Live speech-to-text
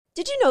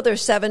Did you know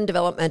there's 7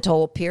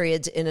 developmental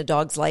periods in a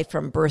dog's life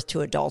from birth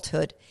to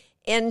adulthood?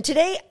 And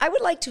today I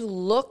would like to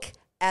look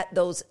at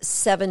those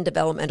 7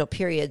 developmental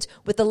periods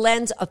with the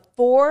lens of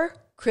 4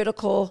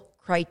 critical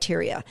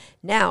criteria.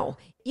 Now,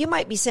 you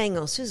might be saying,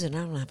 oh, Susan,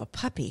 I don't have a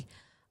puppy.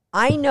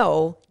 I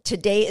know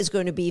today is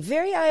going to be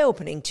very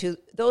eye-opening to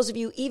those of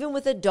you, even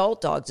with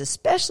adult dogs,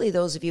 especially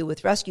those of you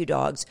with rescue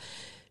dogs,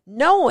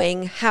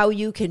 knowing how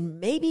you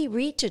can maybe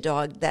reach a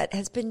dog that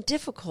has been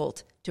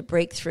difficult to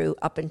break through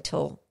up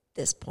until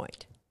this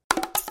point.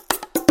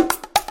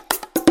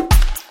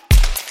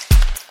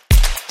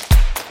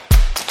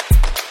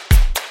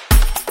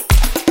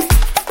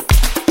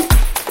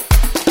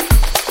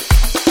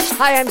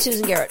 Hi, I'm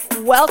Susan Garrett.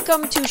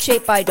 Welcome to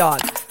Shaped by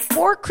Dog.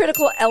 4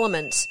 critical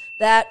elements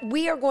that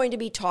we are going to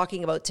be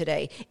talking about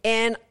today.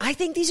 And I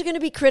think these are going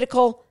to be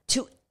critical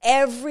to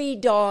every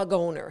dog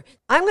owner.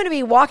 I'm going to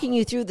be walking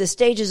you through the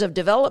stages of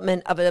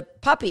development of a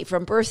puppy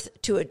from birth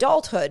to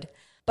adulthood.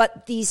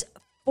 But these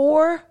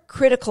 4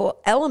 critical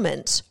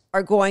elements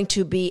are going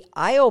to be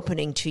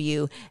eye-opening to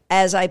you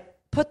as I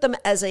put them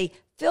as a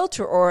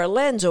filter or a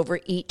lens over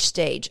each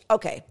stage.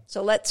 Okay,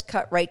 so let's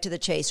cut right to the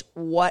chase.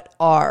 What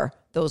are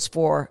those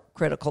 4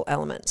 critical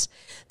elements?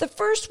 The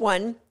first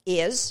one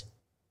is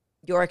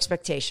your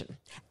expectation.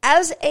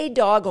 As a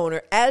dog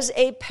owner, as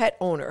a pet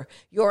owner,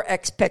 your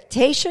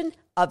expectation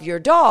of your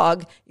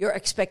dog, your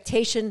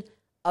expectation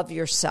of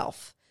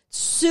yourself.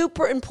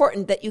 Super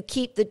important that you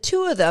keep the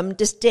 2 of them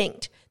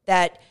distinct.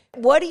 That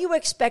what are you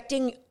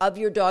expecting of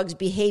your dog's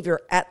behavior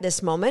at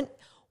this moment?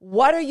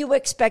 What are you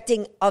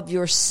expecting of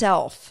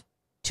yourself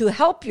to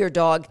help your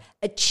dog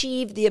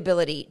achieve the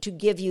ability to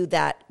give you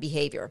that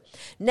behavior?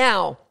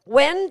 Now,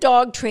 when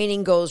dog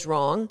training goes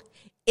wrong,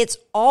 it's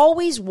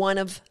always one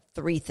of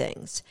 3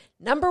 things.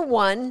 Number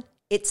 1,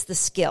 it's the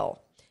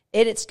skill.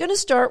 And it's going to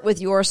start with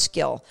your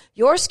skill.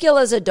 Your skill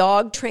as a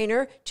dog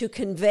trainer to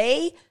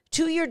convey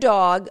to your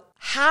dog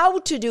how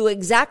to do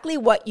exactly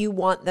what you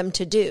want them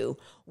to do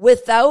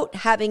without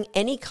having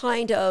any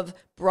kind of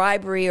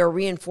bribery or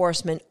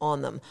reinforcement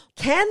on them.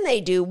 Can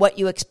they do what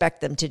you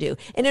expect them to do?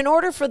 And in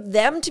order for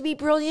them to be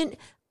brilliant,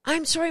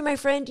 I'm sorry, my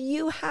friend,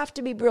 you have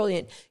to be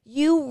brilliant.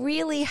 You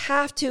really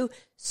have to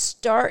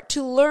start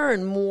to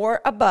learn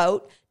more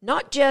about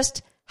not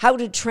just how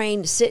to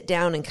train, sit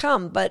down and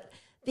come, but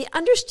the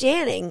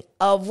understanding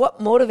of what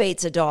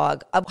motivates a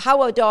dog, of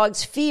how a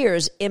dog's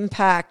fears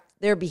impact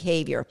their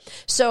behavior.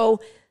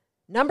 So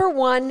number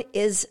 1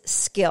 is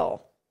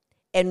skill.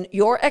 And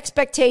your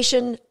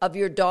expectation of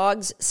your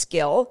dog's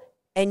skill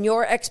and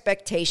your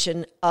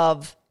expectation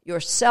of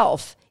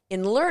yourself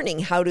in learning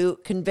how to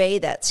convey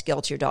that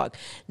skill to your dog.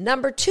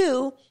 Number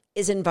 2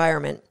 is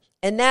environment.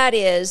 And that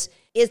is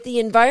the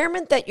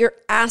environment that you're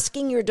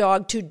asking your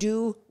dog to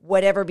do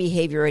whatever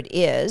behavior it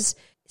is,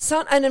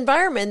 an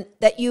environment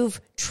that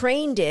you've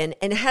trained in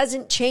and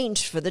hasn't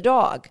changed for the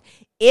dog.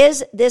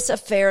 Is this a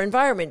fair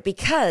environment?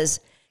 Because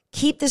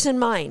keep this in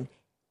mind,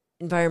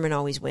 environment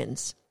always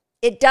wins.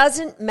 It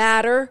doesn't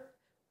matter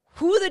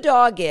who the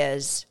dog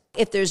is.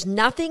 If there's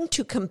nothing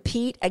to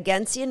compete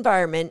against the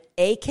environment,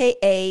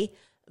 aka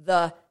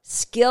the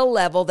skill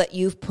level that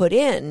you've put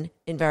in,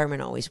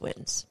 environment always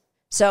wins.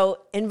 So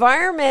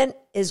environment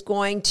is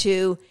going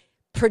to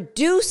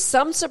produce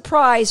some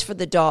surprise for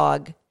the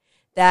dog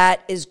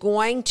that is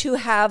going to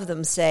have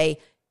them say,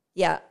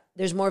 yeah,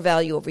 there's more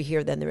value over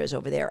here than there is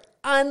over there,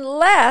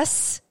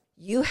 unless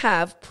you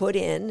have put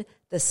in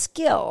the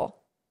skill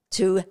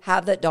to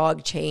have that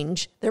dog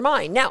change their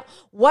mind. Now,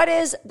 what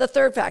is the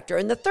third factor?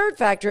 And the third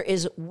factor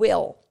is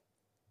will.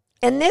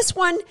 And this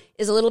one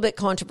is a little bit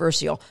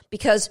controversial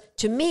because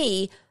to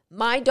me,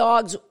 my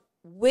dog's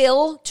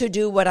will to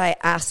do what I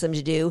ask them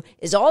to do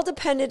is all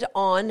dependent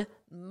on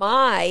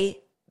my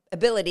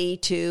ability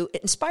to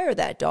inspire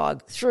that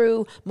dog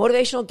through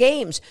motivational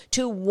games,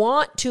 to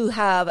want to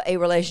have a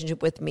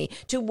relationship with me,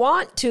 to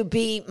want to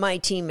be my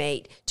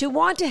teammate, to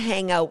want to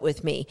hang out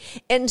with me.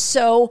 And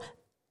so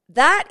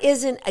that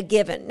isn't a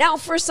given. Now,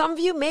 for some of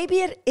you, maybe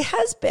it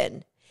has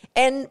been.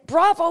 And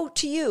bravo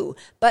to you.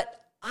 But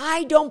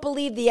I don't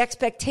believe the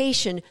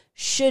expectation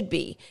should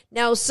be.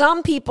 Now,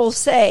 some people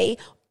say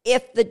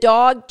if the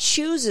dog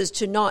chooses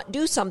to not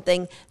do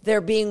something, they're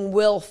being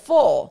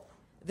willful.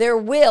 Their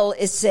will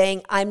is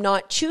saying, I'm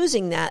not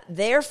choosing that,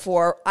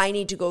 therefore I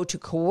need to go to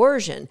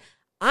coercion.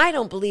 I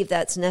don't believe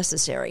that's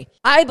necessary.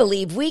 I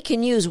believe we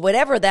can use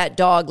whatever that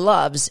dog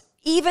loves,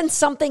 even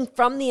something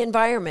from the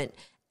environment,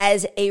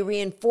 as a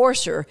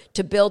reinforcer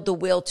to build the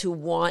will to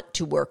want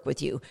to work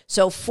with you.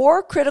 So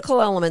 4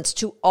 critical elements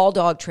to all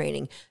dog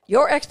training.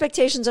 Your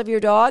expectations of your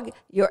dog,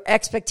 your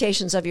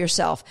expectations of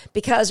yourself.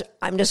 Because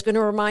I'm just going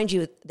to remind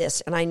you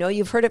this, and I know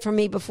you've heard it from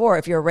me before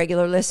if you're a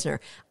regular listener.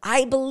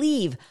 I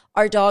believe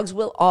our dogs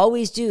will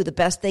always do the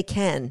best they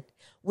can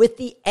with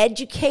the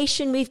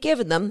education we've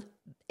given them,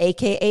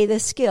 aka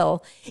the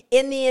skill,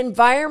 in the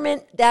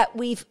environment that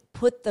we've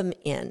put them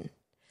in.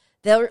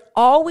 They're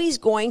always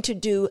going to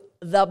do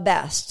the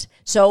best.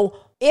 So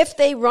if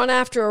they run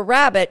after a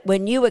rabbit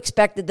when you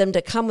expected them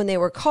to come when they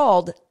were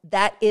called,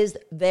 that is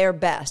their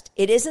best.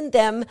 It isn't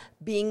them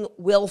being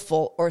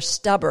willful or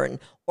stubborn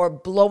or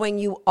blowing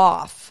you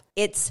off.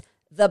 It's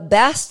the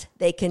best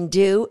they can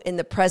do in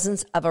the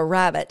presence of a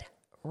rabbit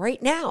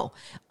right now.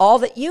 All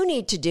that you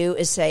need to do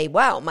is say,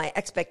 wow, my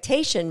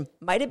expectation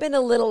might have been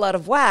a little out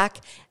of whack,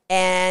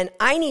 and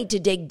I need to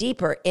dig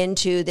deeper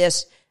into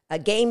this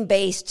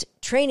game-based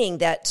training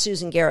that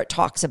Susan Garrett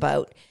talks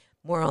about.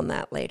 More on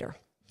that later.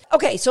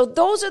 Okay, so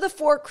those are the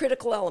 4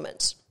 critical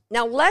elements.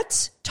 Now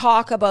let's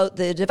talk about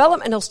the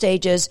developmental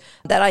stages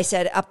that I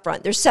said up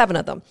front. There's 7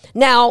 of them.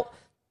 Now,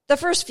 the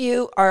first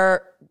few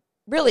are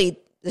really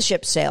the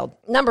ship sailed.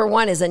 Number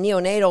 1 is a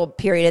neonatal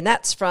period, and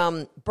that's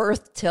from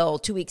birth till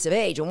 2 weeks of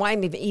age. And why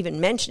I'm even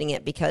mentioning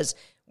it, because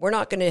we're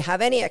not going to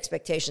have any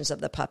expectations of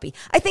the puppy.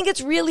 I think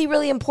it's really,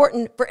 really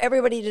important for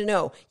everybody to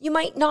know. You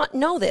might not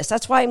know this.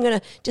 That's why I'm going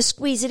to just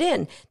squeeze it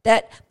in,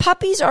 that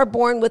puppies are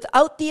born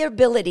without the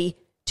ability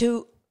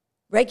to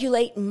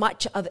regulate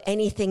much of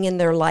anything in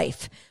their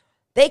life.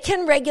 They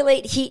can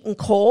regulate heat and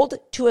cold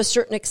to a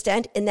certain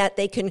extent in that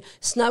they can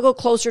snuggle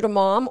closer to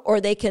mom, or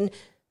they can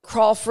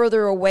crawl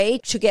further away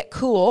to get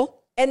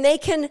cool. And they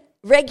can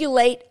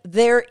regulate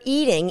their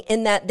eating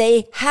in that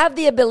they have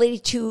the ability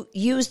to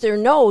use their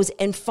nose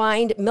and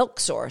find milk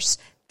source.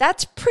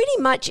 That's pretty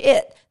much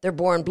it. They're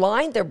born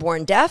blind, they're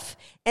born deaf,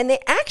 and they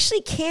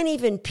actually can't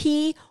even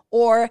pee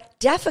or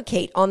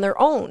defecate on their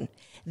own.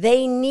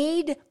 They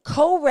need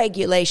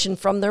co-regulation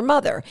from their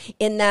mother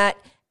in that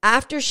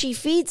after she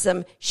feeds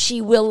them, she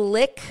will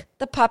lick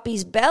the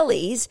puppy's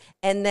bellies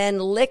and then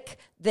lick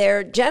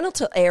their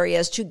genital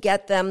areas to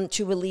get them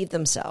to relieve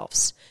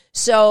themselves.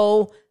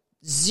 So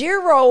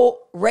 0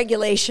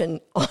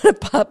 regulation on a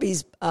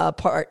puppy's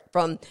part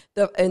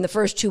in the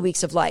first 2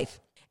 weeks of life.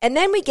 And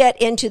then we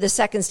get into the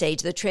second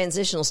stage, the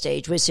transitional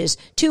stage, which is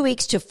 2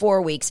 weeks to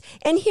 4 weeks.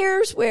 And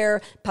here's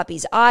where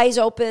puppy's eyes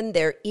open,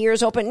 their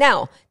ears open.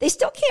 Now, they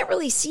still can't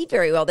really see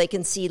very well. They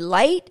can see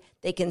light,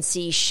 they can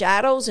see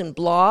shadows and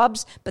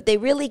blobs, but they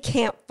really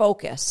can't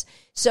focus.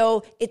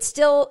 So it's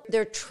still,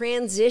 they're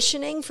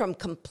transitioning from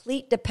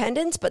complete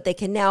dependence, but they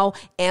can now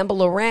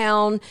amble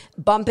around,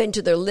 bump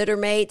into their litter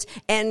mates.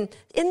 And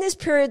in this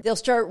period, they'll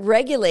start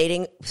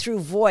regulating through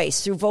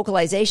voice, through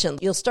vocalization.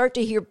 You'll start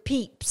to hear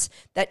peeps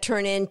that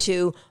turn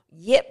into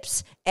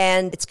yips,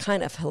 and it's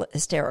kind of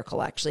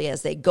hysterical, actually,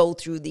 as they go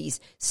through these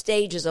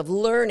stages of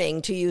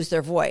learning to use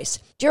their voice.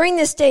 During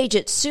this stage,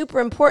 it's super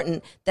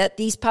important that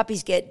these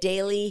puppies get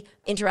daily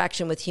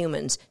interaction with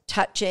humans,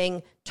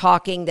 touching,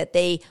 talking, that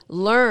they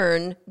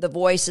learn the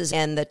voices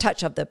and the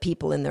touch of the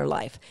people in their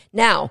life.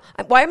 Now,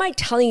 why am I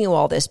telling you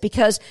all this?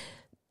 Because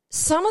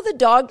some of the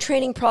dog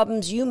training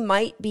problems you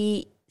might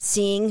be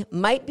seeing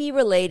might be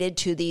related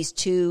to these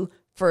 2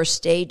 first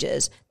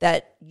stages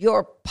that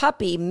your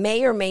puppy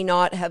may or may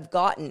not have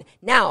gotten.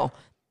 Now,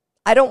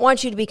 I don't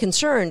want you to be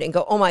concerned and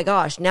go, oh my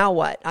gosh, now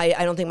what? I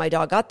don't think my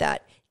dog got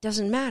that. It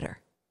doesn't matter.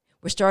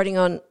 We're starting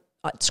on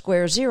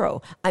square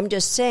 0. I'm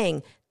just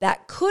saying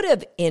that could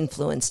have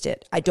influenced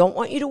it. I don't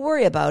want you to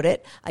worry about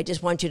it. I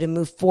just want you to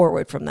move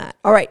forward from that.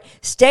 All right,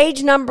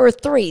 stage number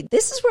 3.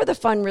 This is where the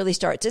fun really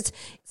starts. It's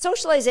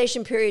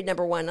socialization period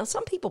number 1. Now,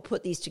 some people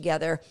put these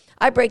together.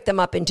 I break them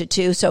up into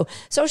 2. So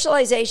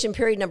socialization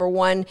period number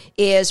 1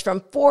 is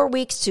from 4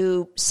 weeks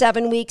to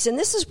 7 weeks. And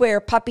this is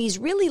where puppies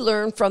really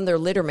learn from their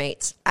litter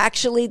mates.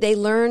 Actually, they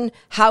learn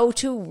how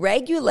to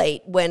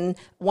regulate when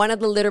one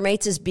of the litter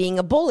mates is being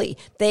a bully.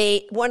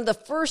 One of the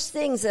first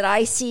things that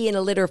I see in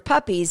a litter of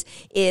puppies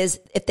is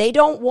if they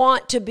don't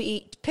want to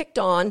be picked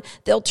on,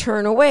 they'll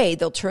turn away.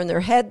 They'll turn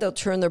their head. They'll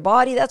turn their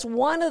body. That's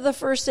one of the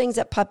first things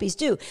that puppies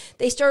do.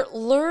 They start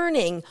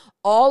learning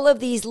all of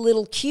these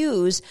little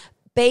cues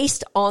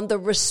based on the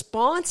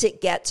response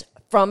it gets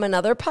from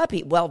another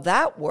puppy. Well,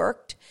 that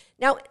worked.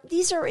 Now,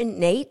 these are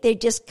innate. They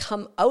just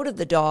come out of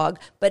the dog,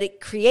 but it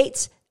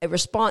creates a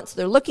response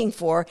they're looking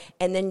for,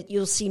 and then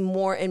you'll see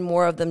more and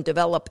more of them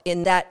develop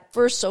in that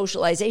first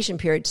socialization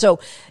period. So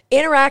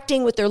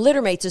interacting with their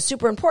litter mates is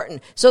super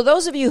important. So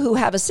those of you who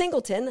have a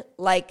singleton,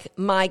 like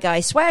my guy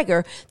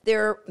Swagger,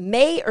 there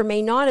may or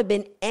may not have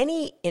been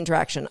any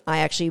interaction. I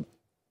actually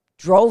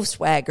drove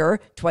Swagger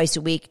twice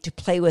a week to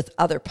play with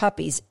other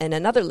puppies and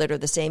another litter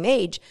the same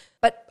age,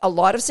 but a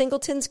lot of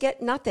singletons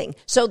get nothing.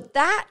 So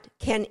that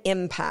can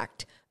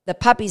impact the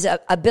puppy's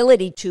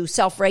ability to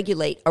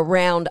self-regulate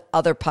around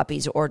other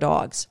puppies or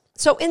dogs.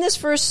 So in this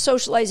first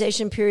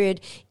socialization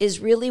period is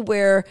really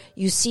where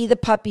you see the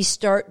puppies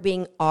start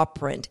being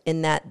operant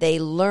in that they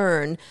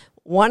learn.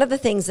 One of the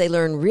things they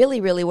learn really,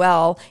 really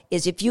well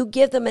is if you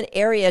give them an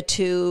area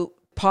to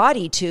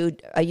potty, to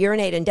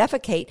urinate and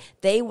defecate,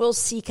 they will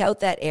seek out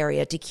that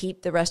area to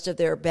keep the rest of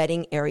their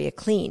bedding area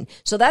clean.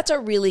 So that's a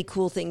really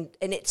cool thing.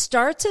 And it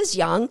starts as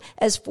young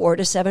as 4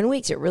 to 7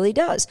 weeks. It really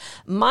does.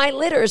 My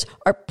litters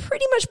are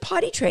pretty much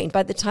potty trained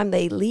by the time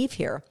they leave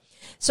here.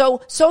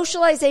 So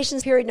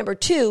socialization period number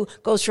 2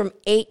 goes from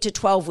 8 to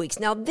 12 weeks.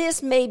 Now,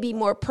 this may be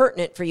more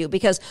pertinent for you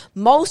because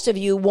most of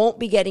you won't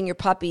be getting your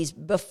puppies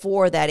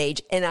before that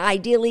age, and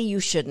ideally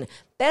you shouldn't.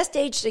 Best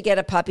age to get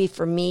a puppy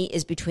for me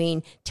is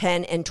between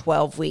 10 and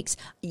 12 weeks.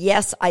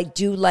 Yes, I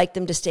do like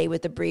them to stay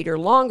with the breeder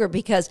longer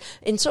because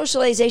in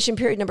socialization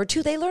period number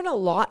 2, they learn a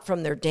lot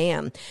from their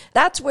dam.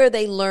 That's where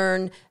they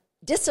learn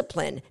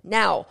discipline.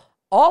 Now,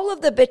 all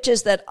of the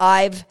bitches that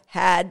I've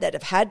had that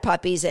have had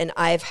puppies, and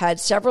I've had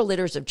several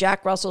litters of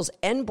Jack Russells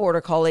and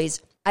Border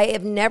Collies, I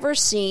have never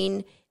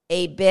seen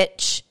a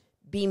bitch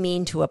be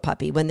mean to a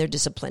puppy when they're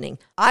disciplining.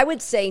 I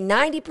would say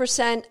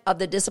 90% of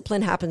the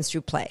discipline happens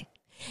through play.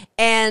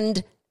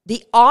 And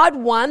the odd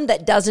one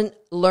that doesn't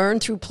learn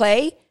through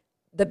play,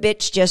 the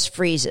bitch just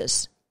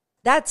freezes.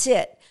 That's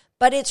it.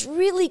 But it's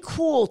really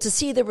cool to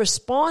see the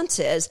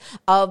responses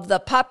of the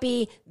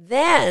puppy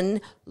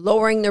then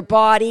lowering their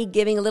body,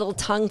 giving a little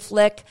tongue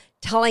flick,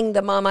 telling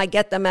the mom, I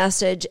get the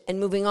message, and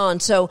moving on.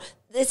 So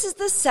this is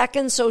the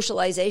second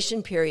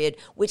socialization period,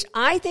 which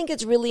I think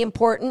is really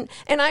important.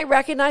 And I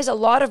recognize a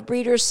lot of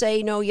breeders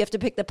say, no, you have to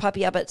pick the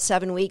puppy up at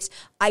 7 weeks.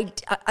 I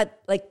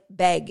like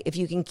beg if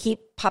you can keep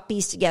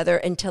puppies together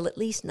until at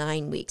least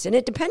 9 weeks. And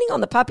it depending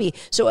on the puppy.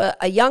 So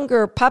a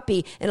younger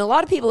puppy, and a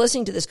lot of people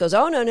listening to this goes,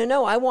 oh,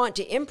 no, I want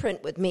to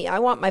imprint with me. I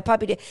want my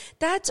puppy to,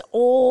 that's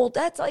old.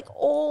 That's like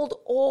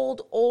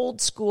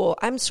old school.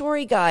 I'm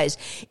sorry, guys.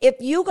 If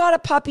you got a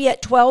puppy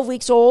at 12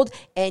 weeks old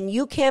and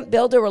you can't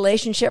build a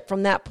relationship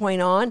from that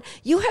point on,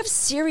 you have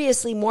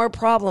seriously more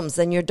problems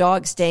than your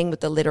dog staying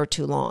with the litter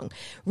too long.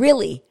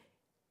 Really,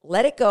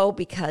 let it go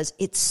because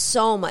it's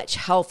so much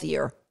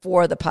healthier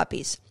for the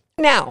puppies.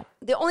 Now,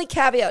 the only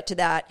caveat to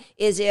that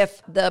is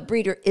if the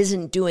breeder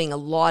isn't doing a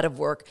lot of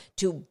work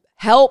to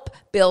help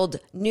build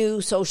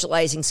new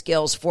socializing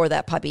skills for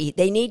that puppy.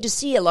 They need to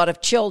see a lot of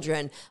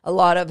children, a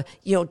lot of,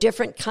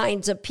 different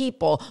kinds of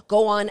people,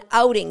 go on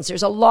outings.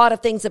 There's a lot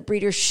of things that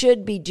breeders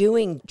should be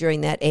doing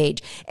during that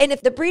age. And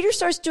if the breeder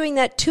starts doing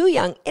that too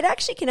young, it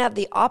actually can have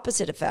the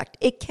opposite effect.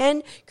 It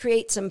can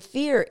create some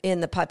fear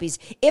in the puppies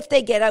if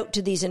they get out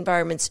to these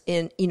environments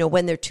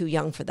when they're too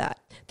young for that.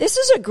 This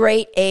is a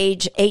great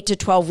age, 8 to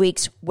 12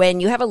 weeks, when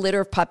you have a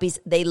litter of puppies.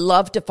 They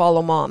love to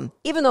follow mom.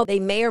 Even though they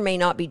may or may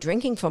not be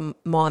drinking from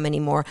mom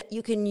anymore,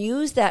 you can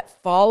use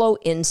that follow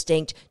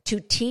instinct to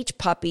teach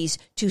puppies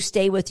to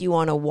stay with you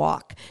on a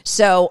walk.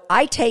 So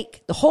I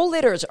take the whole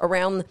litters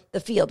around the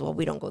field. Well,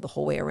 we don't go the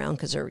whole way around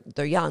because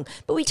they're young,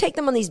 but we take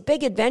them on these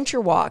big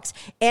adventure walks,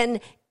 and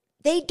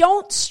they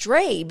don't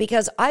stray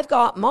because I've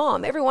got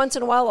mom. Every once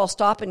in a while, I'll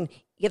stop and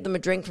give them a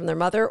drink from their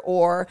mother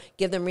or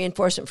give them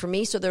reinforcement from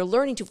me. So they're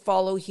learning to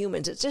follow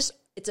humans.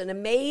 It's an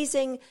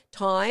amazing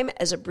time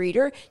as a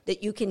breeder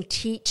that you can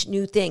teach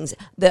new things,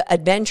 the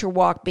adventure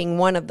walk being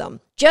one of them.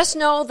 Just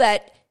know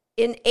that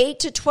in 8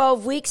 to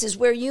 12 weeks is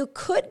where you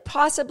could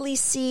possibly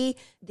see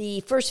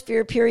the first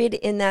fear period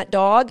in that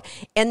dog,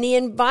 and the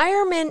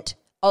environment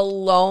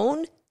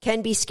alone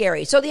can be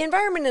scary. So the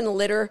environment in a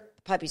litter,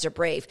 puppies are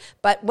brave,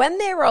 but when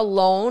they're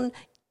alone,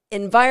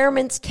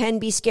 environments can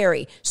be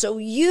scary. So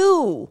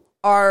you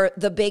are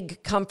the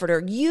big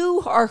comforter.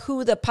 You are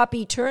who the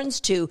puppy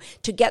turns to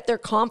get their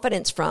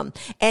confidence from,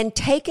 and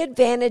take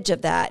advantage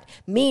of that.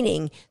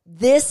 Meaning,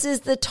 this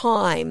is the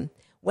time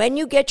when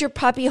you get your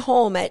puppy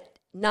home at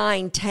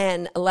 9,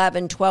 10,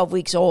 11, 12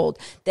 weeks old,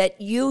 that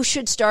you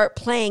should start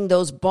playing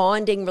those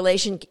bonding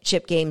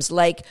relationship games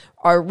like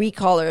our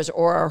recallers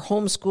or our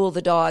homeschool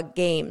the dog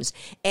games.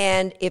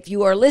 And if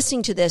you are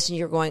listening to this and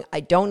you're going, I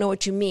don't know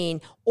what you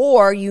mean,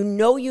 or you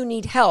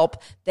need help,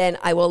 then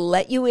I will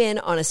let you in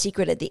on a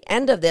secret at the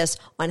end of this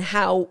on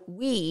how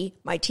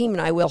my team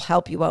and I will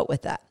help you out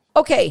with that.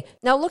 Okay,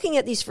 now looking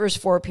at these first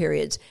 4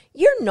 periods,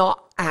 you're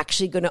not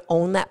actually going to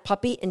own that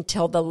puppy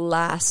until the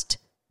last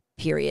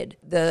period,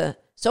 the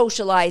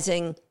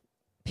socializing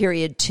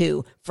period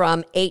 2,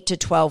 from 8 to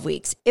 12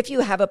 weeks. If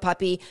you have a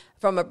puppy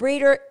from a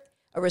breeder,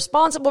 a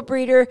responsible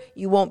breeder,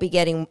 you won't be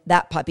getting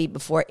that puppy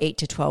before 8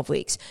 to 12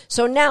 weeks.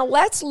 So now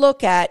let's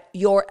look at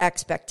your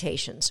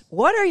expectations.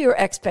 What are your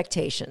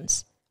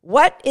expectations?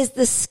 What is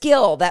the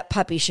skill that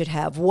puppy should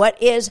have?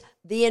 What is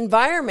the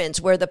environments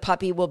where the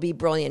puppy will be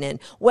brilliant in?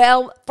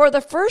 Well, for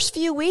the first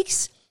few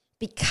weeks,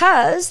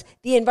 because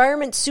the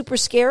environment's super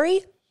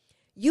scary,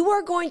 you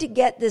are going to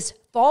get this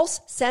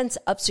false sense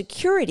of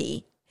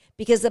security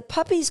because the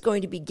puppy's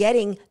going to be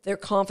getting their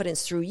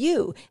confidence through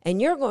you,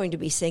 and you're going to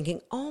be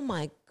thinking, oh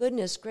my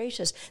goodness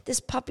gracious, this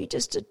puppy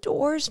just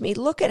adores me.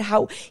 Look at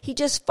how he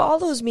just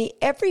follows me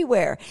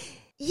everywhere.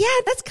 Yeah,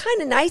 that's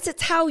kind of nice.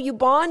 It's how you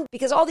bond,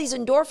 because all these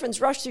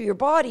endorphins rush through your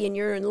body and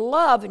you're in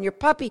love, and your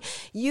puppy,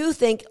 you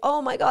think,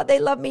 oh my God, they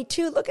love me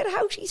too. Look at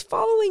how she's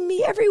following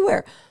me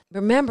everywhere.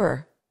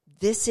 Remember,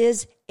 this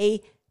is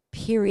a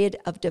period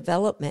of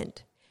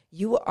development.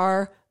 You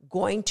are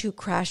going to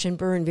crash and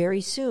burn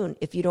very soon.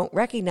 If you don't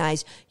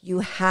recognize, you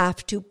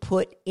have to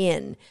put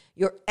in.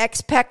 Your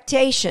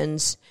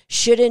expectations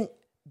shouldn't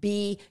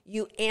B,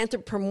 you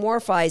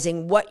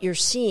anthropomorphizing what you're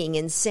seeing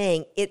and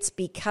saying it's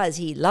because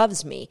he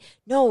loves me.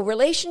 No,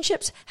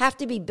 relationships have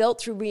to be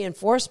built through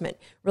reinforcement.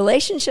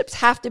 Relationships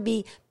have to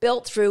be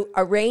built through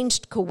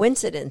arranged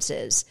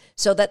coincidences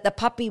so that the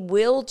puppy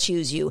will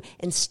choose you.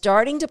 And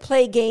starting to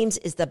play games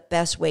is the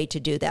best way to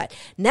do that.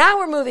 Now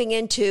we're moving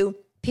into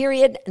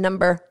period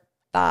number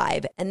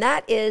 5, and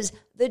that is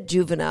the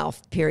juvenile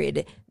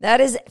period.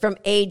 That is from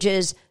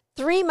ages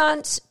 3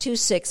 months to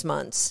 6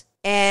 months.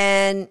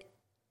 And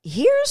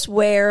here's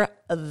where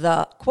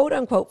the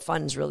quote-unquote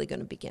fun is really going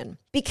to begin.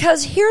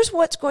 Because here's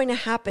what's going to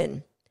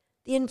happen.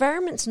 The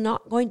environment's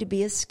not going to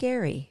be as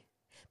scary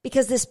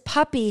because this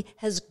puppy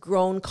has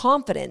grown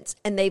confidence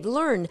and they've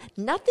learned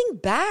nothing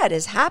bad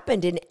has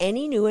happened in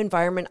any new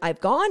environment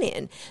I've gone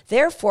in.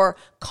 Therefore,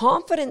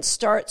 confidence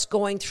starts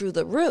going through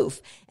the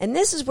roof. And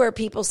this is where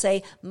people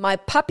say, my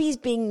puppy's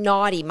being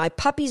naughty, my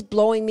puppy's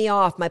blowing me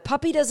off, my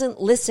puppy doesn't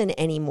listen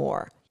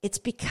anymore. It's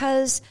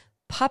because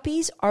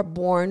puppies are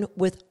born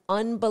with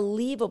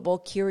unbelievable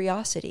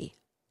curiosity.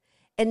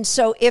 And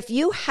so if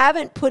you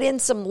haven't put in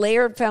some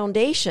layered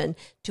foundation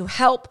to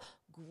help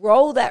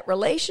grow that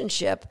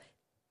relationship,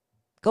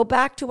 go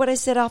back to what I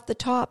said off the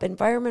top.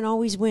 Environment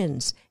always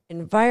wins.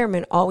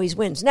 Environment always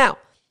wins. Now,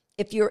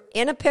 if you're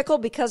in a pickle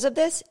because of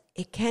this,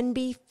 it can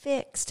be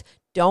fixed.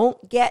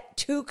 Don't get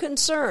too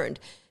concerned.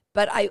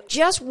 But I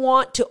just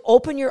want to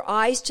open your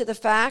eyes to the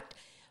fact,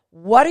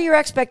 what are your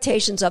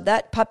expectations of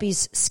that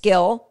puppy's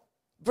skill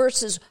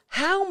versus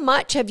how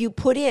much have you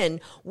put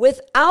in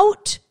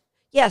without,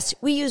 yes,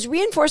 we use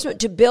reinforcement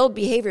to build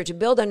behavior, to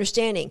build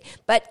understanding,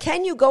 but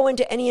can you go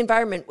into any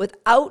environment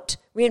without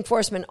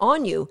reinforcement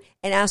on you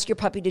and ask your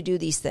puppy to do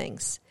these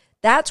things?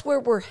 That's where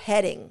we're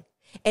heading.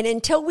 And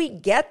until we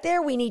get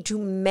there, we need to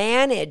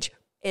manage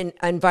in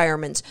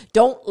environments.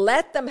 Don't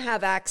let them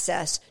have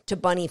access to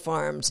bunny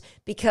farms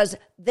because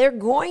they're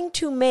going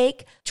to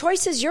make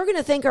choices you're going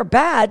to think are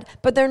bad,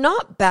 but they're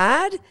not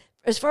bad.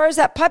 As far as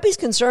that puppy's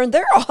concerned,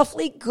 they're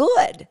awfully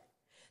good.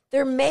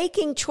 They're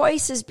making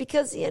choices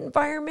because the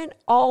environment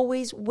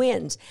always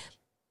wins.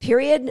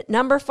 Period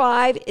number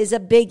 5 is a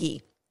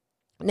biggie.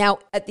 Now,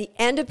 at the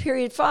end of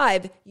period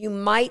 5, you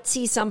might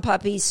see some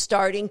puppies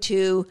starting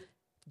to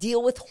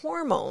deal with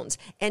hormones.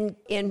 And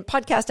in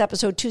podcast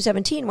episode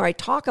 217, where I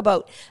talk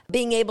about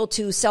being able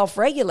to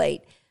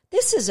self-regulate,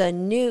 this is a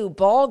new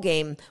ball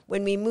game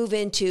when we move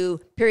into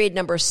period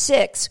number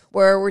 6,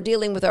 where we're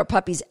dealing with our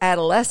puppy's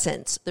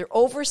adolescence. They're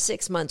over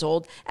 6 months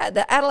old.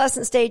 The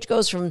adolescent stage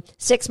goes from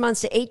 6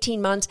 months to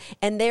 18 months,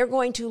 and they're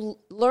going to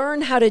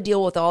learn how to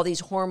deal with all these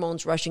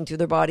hormones rushing through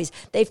their bodies.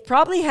 They've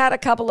probably had a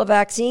couple of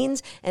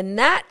vaccines, and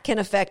that can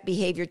affect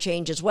behavior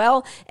change as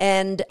well.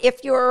 And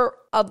if you're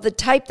of the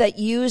type that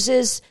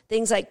uses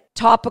things like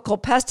topical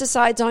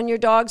pesticides on your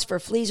dogs for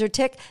fleas or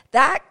tick,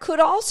 that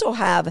could also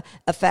have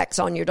effects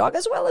on your dog,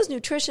 as well as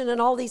nutrition and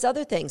all these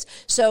other things.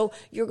 So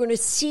you're going to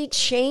see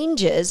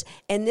changes,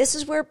 and this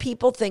is where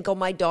people think, oh,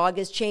 my dog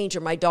has changed,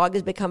 or my dog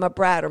has become a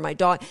brat, or my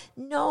dog.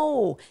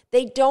 No,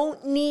 they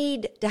don't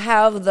need to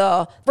have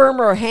the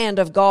firmer hand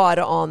of God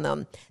on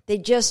them. They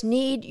just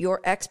need your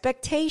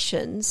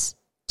expectations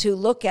to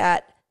look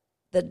at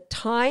the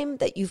time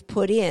that you've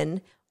put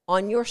in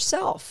on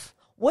yourself.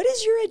 What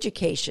is your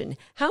education?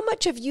 How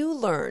much have you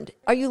learned?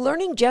 Are you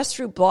learning just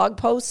through blog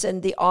posts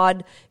and the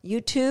odd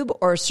YouTube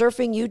or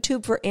surfing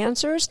YouTube for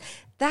answers?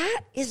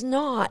 That is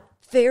not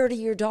fair to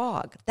your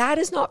dog. That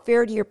is not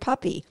fair to your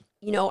puppy.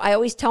 You know, I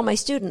always tell my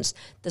students,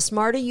 the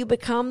smarter you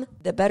become,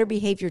 the better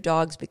behaved your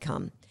dogs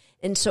become.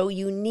 And so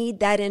you need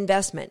that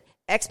investment.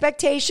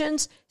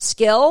 Expectations,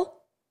 skill,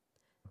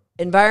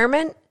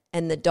 environment,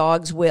 and the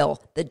dog's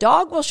will. The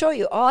dog will show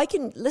you, oh, I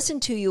can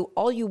listen to you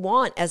all you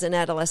want as an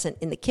adolescent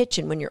in the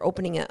kitchen when you're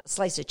opening a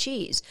slice of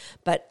cheese.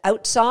 But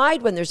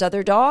outside, when there's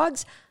other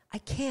dogs, I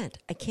can't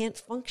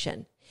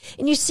function.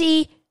 And you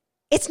see,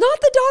 it's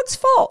not the dog's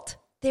fault.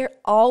 They're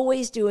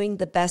always doing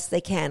the best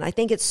they can. I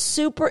think it's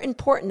super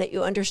important that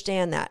you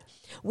understand that.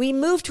 We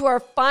move to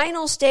our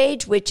final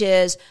stage, which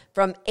is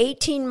from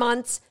 18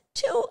 months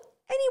to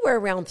anywhere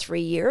around 3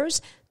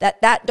 years,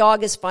 that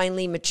dog is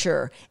finally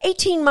mature.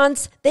 18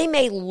 months, they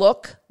may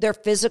look their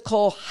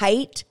physical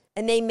height,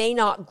 and they may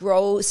not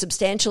grow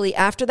substantially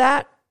after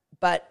that,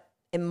 but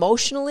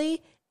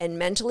emotionally and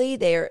mentally,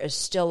 there is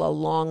still a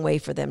long way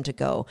for them to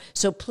go.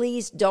 So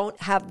please don't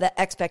have the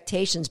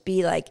expectations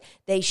be like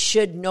they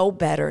should know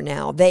better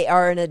now. They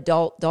are an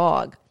adult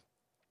dog.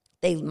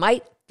 They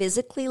might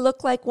physically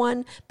look like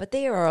one, but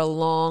they are a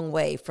long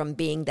way from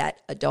being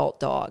that adult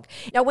dog.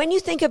 Now, when you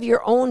think of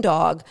your own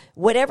dog,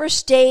 whatever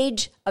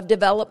stage of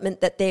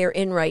development that they are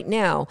in right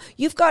now,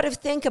 you've got to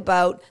think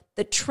about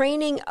the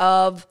training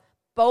of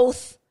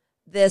both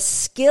the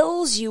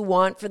skills you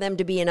want for them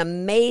to be an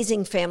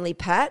amazing family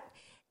pet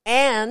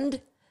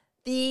and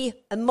the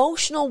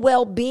emotional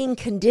well-being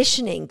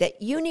conditioning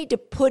that you need to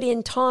put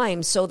in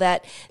time so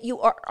that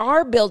you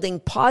are building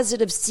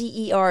positive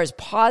CERs,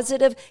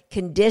 positive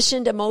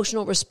conditioned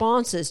emotional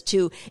responses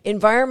to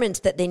environments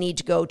that they need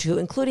to go to,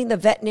 including the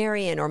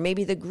veterinarian or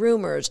maybe the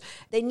groomers.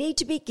 They need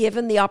to be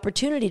given the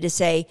opportunity to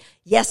say,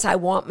 yes, I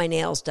want my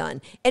nails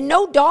done. And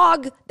no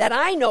dog that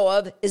I know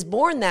of is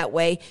born that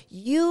way.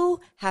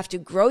 You have to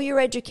grow your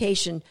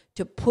education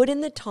to put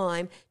in the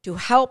time to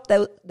help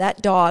that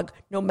dog,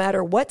 no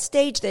matter what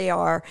stage they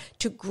are,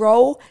 to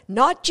grow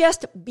not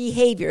just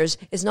behaviors.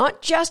 It's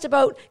not just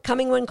about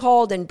coming when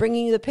called and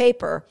bringing you the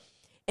paper.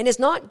 And it's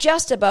not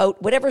just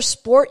about whatever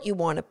sport you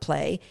want to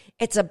play.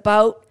 It's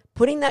about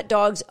putting that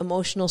dog's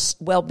emotional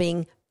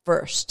well-being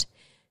first.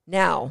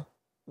 Now,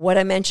 what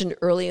I mentioned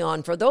early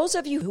on, for those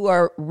of you who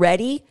are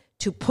ready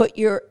to put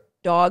your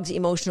dog's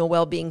emotional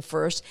well-being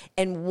first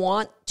and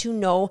want to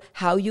know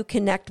how you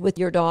connect with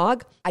your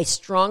dog, I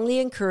strongly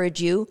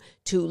encourage you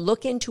to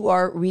look into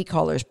our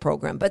Recallers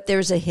program. But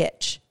there's a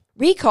hitch.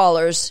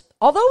 Recallers,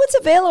 although it's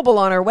available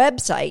on our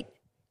website,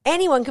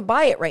 anyone can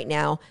buy it right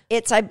now.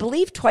 It's, I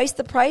believe, twice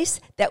the price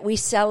that we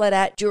sell it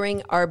at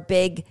during our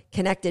big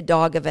Connected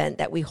Dog event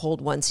that we hold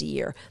once a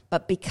year.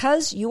 But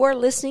because you are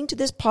listening to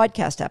this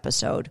podcast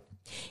episode,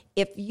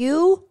 if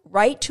you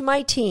write to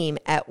my team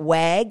at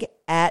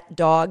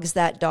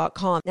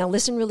wag@dogsthat.com, now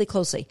listen really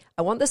closely.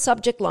 I want the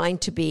subject line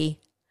to be,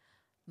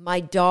 my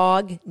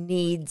dog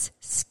needs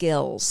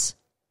skills.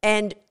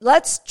 And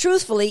let's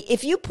truthfully,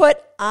 if you put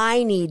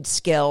I need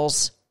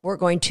skills, we're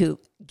going to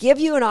give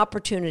you an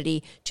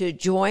opportunity to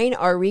join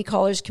our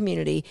Recallers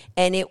community,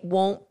 and it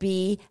won't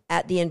be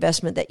at the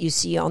investment that you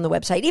see on the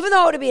website, even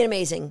though it would be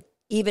amazing,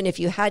 even if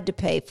you had to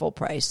pay full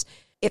price.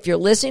 If you're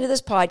listening to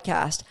this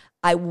podcast,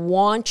 I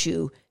want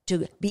you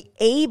to be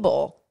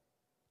able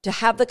to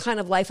have the kind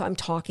of life I'm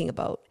talking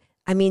about.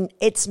 I mean,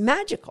 it's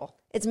magical.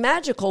 It's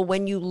magical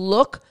when you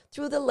look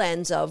through the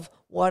lens of,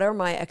 what are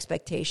my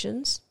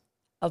expectations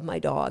of my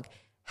dog?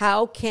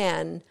 How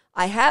can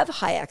I have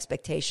high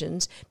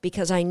expectations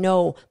because I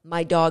know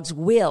my dog's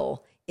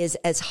will is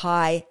as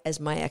high as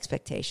my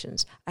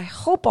expectations. I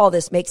hope all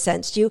this makes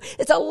sense to you.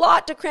 It's a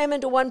lot to cram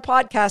into one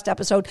podcast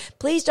episode.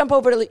 Please jump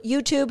over to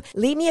YouTube,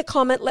 leave me a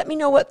comment, let me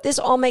know what this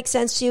all makes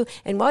sense to you.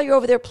 And while you're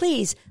over there,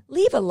 please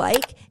leave a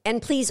like,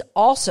 and please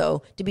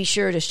also to be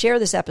sure to share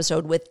this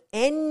episode with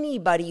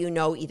anybody you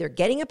know, either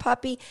getting a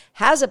puppy,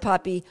 has a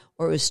puppy,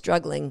 or is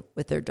struggling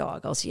with their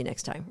dog. I'll see you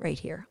next time right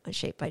here on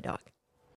Shaped by Dog.